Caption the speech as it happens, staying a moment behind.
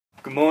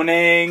Good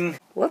morning.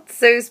 What's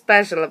so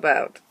special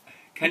about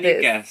Can this?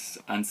 you guess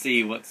and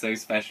see what's so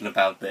special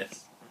about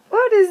this?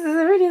 What is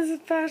really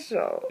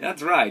special?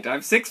 That's right, I'm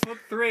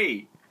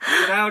 6'3"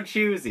 without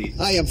shoesies.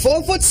 I am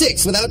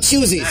 4'6" without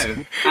shoesies.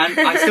 No, and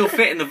I still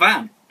fit in the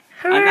van.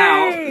 Hooray! And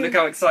now, look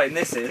how exciting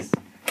this is.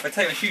 If I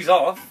take my shoes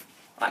off,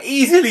 I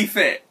easily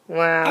fit.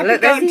 Wow, I look,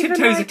 could go there's and even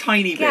tiptoes like a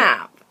tiny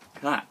gap. bit. Look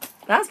at that.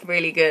 That's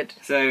really good.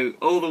 So,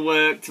 all the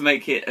work to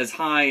make it as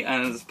high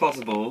as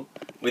possible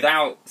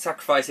without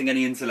sacrificing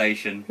any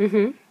insulation.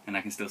 And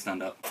I can still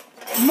stand up.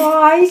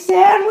 My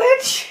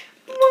sandwich!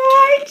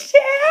 My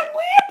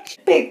sandwich!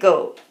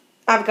 Pickle,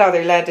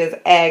 avocado, lettuce,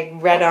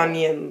 egg, red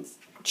onions,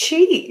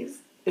 cheese.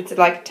 It's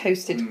like a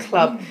toasted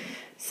club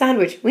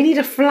sandwich. We need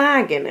a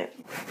flag in it.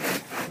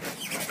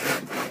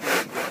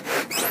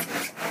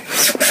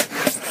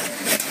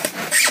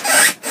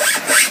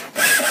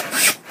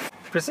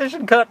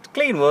 Precision cut,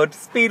 clean wood,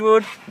 speed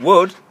wood,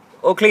 wood,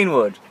 or clean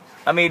wood.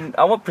 I mean,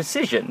 I want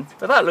precision,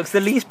 but that looks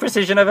the least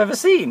precision I've ever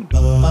seen.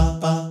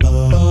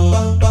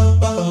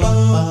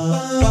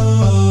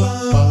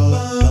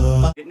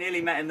 It nearly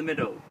met in the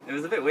middle. It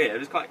was a bit weird. It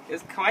was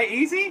quite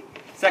easy.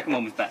 Second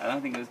one was better. I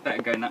think it was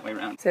better going that way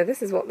around. So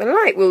this is what the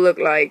light will look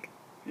like.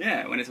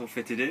 Yeah, when it's all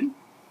fitted in.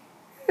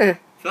 Huh.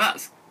 So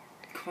that's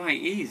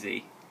quite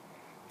easy.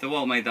 The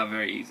wall made that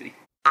very easy.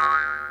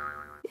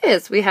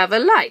 Yes, we have a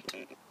light.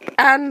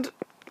 And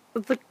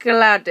the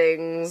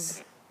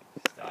claddings.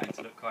 Starting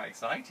to look quite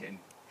exciting.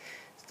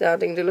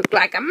 Starting to look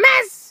like a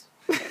mess!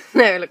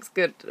 No, it looks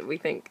good, we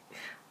think.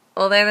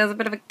 Although there's a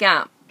bit of a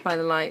gap by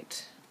the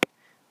light.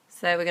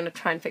 So we're going to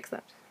try and fix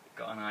that.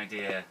 Got an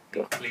idea,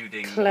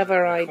 including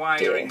Clever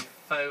requiring idea.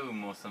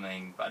 foam or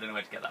something, but I don't know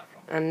where to get that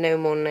from. And no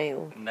more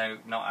nail. No,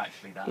 not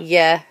actually that.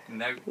 Yeah.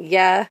 No.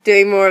 Yeah.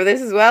 Doing more of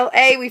this as well.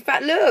 Hey, we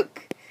found...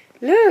 Look!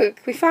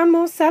 Look! We found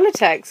more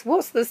Celotex.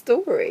 What's the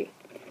story?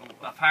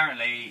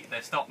 Apparently they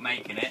stopped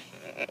making it,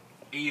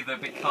 either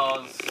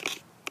because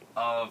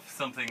of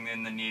something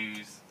in the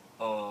news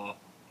or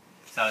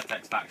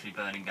Celotex factory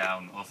burning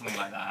down or something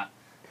like that.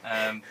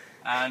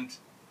 And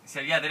so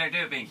yeah, they don't do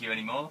it at B&Q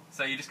anymore,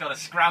 so you just got to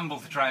scramble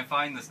to try and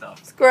find the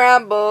stuff.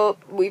 Scramble!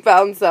 We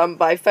found some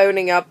by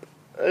phoning up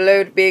a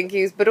load of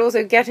B&Qs, but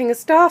also getting a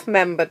staff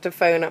member to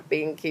phone up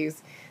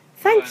B&Qs.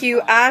 Thank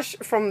you, Ash,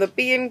 from the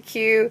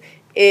B&Q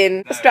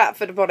in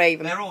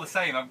Stratford-upon-Avon. They're all the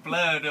same, I've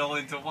blurred all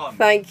into one.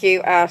 Thank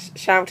you, Ash.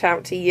 Shout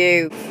out to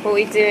you. What are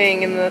we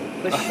doing in the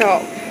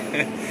shop?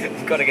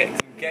 We've got to get some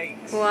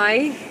cakes.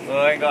 Why? Well,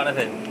 I ain't got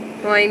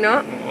anything. Why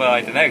not? Well,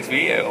 I don't know, because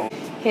we eat it all.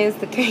 Here's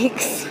the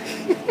cakes.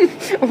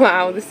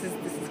 Wow, this is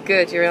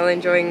good. You're all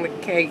enjoying the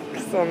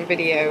cakes on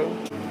video.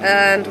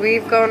 And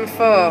we've gone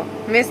for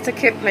Mr.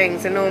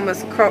 Kipling's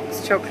enormous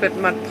Crocs chocolate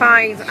mud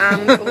pies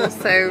and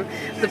also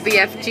the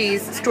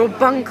BFG's straw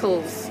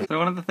bunkles. So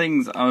one of the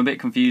things I'm a bit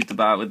confused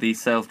about with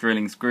these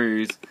self-drilling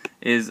screws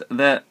is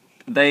that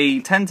they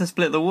tend to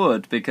split the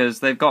wood because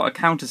they've got a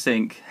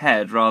countersink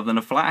head rather than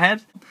a flat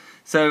head.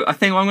 So I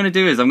think what I'm going to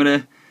do is I'm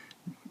going to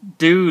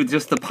do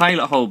just the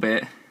pilot hole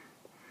bit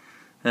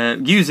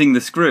using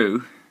the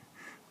screw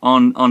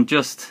on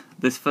just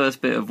this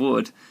first bit of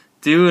wood,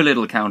 do a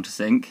little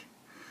countersink,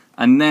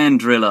 and then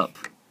drill up.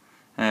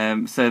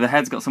 So the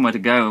head's got somewhere to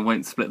go and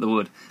won't split the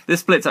wood. This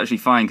split's actually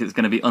fine because it's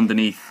going to be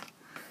underneath.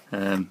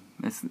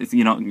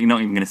 You're not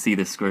even going to see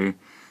this screw.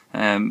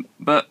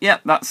 But yeah,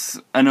 that's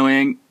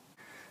annoying.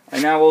 I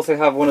now also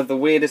have one of the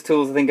weirdest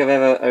tools I think I've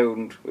ever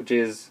owned, which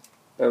is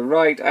a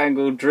right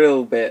angle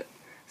drill bit.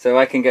 So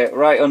I can get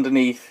right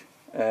underneath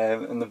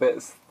in the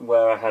bits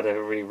where I had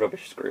a really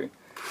rubbish screw.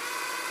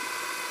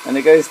 And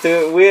it goes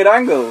to weird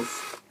angles.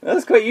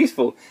 That's quite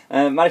useful.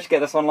 Managed to get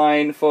this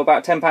online for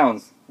about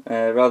 £10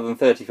 rather than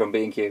 30 from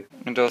B&Q.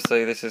 And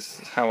also this is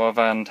how our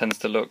van tends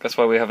to look. That's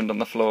why we haven't done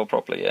the floor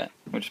properly yet.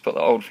 We just put the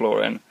old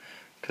floor in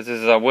because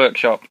this is our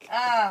workshop.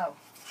 Oh,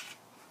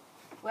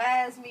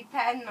 where's me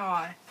pen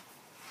knife?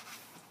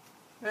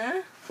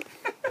 Huh?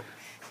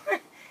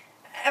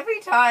 Every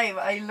time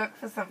I look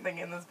for something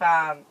in this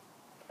van,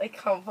 I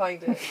can't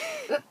find it.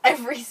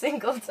 Every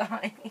single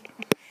time.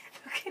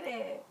 Look at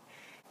it.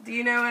 Do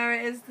you know where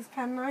it is, this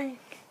pen knife?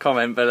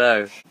 Comment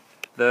below.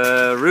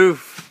 The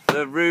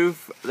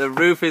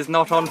roof is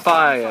not on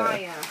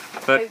fire.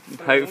 But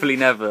hopefully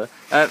never.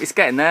 It's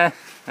getting there.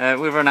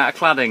 We've run out of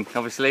cladding,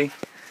 obviously.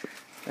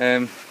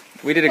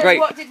 We did a great...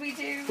 What did we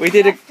do? We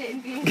did left it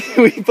in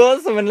B&Q. We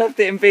bought some and left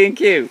it in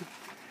B&Q.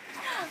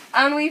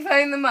 And we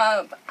phoned them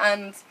up,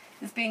 and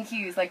this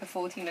B&Q is like a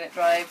 14-minute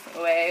drive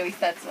away. We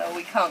said, oh,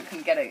 we can't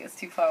come get it, it's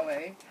too far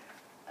away.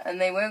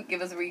 And they won't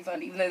give us a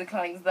refund, even though the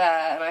cladding's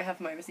there, and I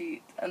have my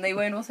receipt. And they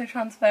won't also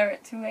transfer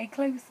it to a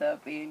closer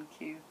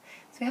B&Q.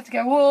 So we have to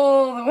go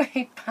all the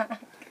way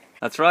back.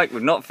 That's right,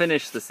 we've not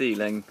finished the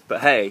ceiling,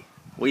 but hey,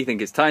 we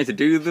think it's time to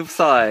do the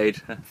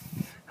side.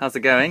 How's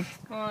it going?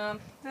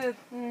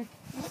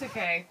 It's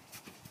okay.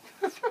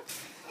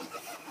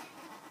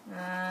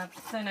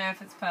 Don't know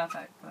if it's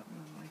perfect, but...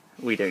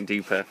 We don't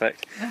do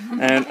perfect.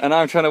 And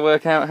I'm trying to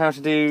work out how to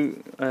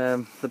do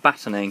the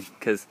battening,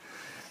 because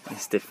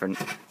it's different.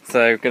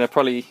 So going to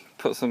probably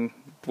put some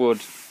wood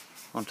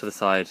onto the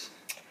side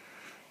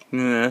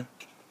Yeah.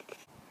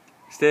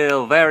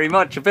 Still very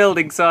much a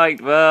building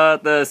site,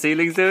 but the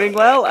ceiling's doing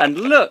well, and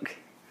look!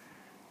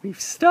 We've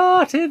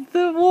started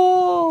the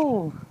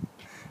wall!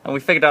 And we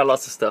figured out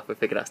lots of stuff. We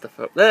figured out stuff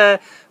up there,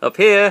 up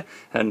here,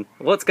 and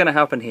what's going to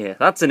happen here?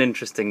 That's an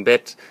interesting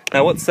bit.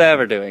 Now, what's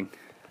Sarah doing?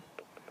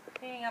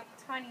 Picking up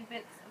tiny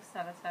bits of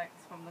sellotex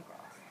from the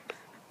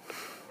grass.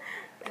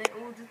 And it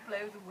all just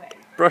blows away.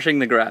 Brushing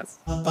the grass.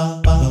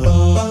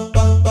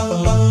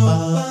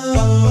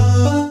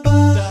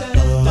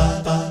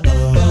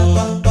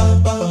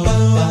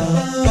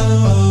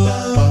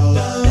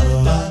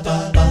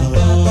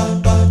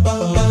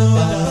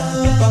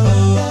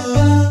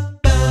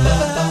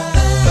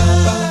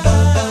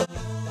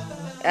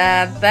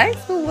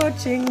 Thanks for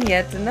watching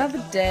yet another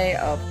day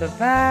of the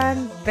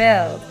van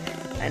build.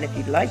 And if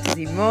you'd like to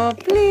see more,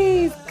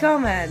 please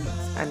comment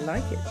and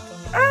like it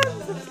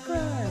and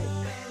subscribe.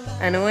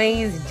 And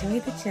always enjoy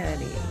the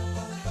journey.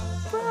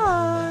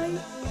 Bye.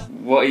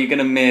 What are you going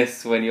to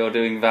miss when you're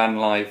doing van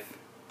life?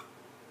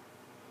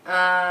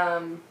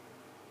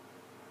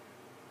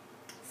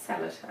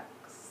 Sellotex.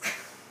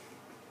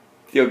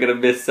 You're going to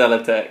miss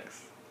Celotex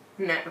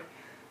No.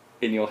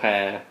 in your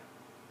hair.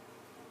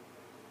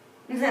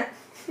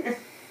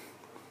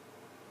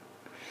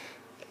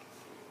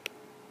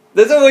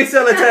 There's always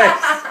Celotex!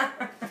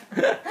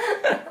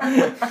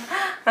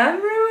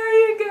 I'm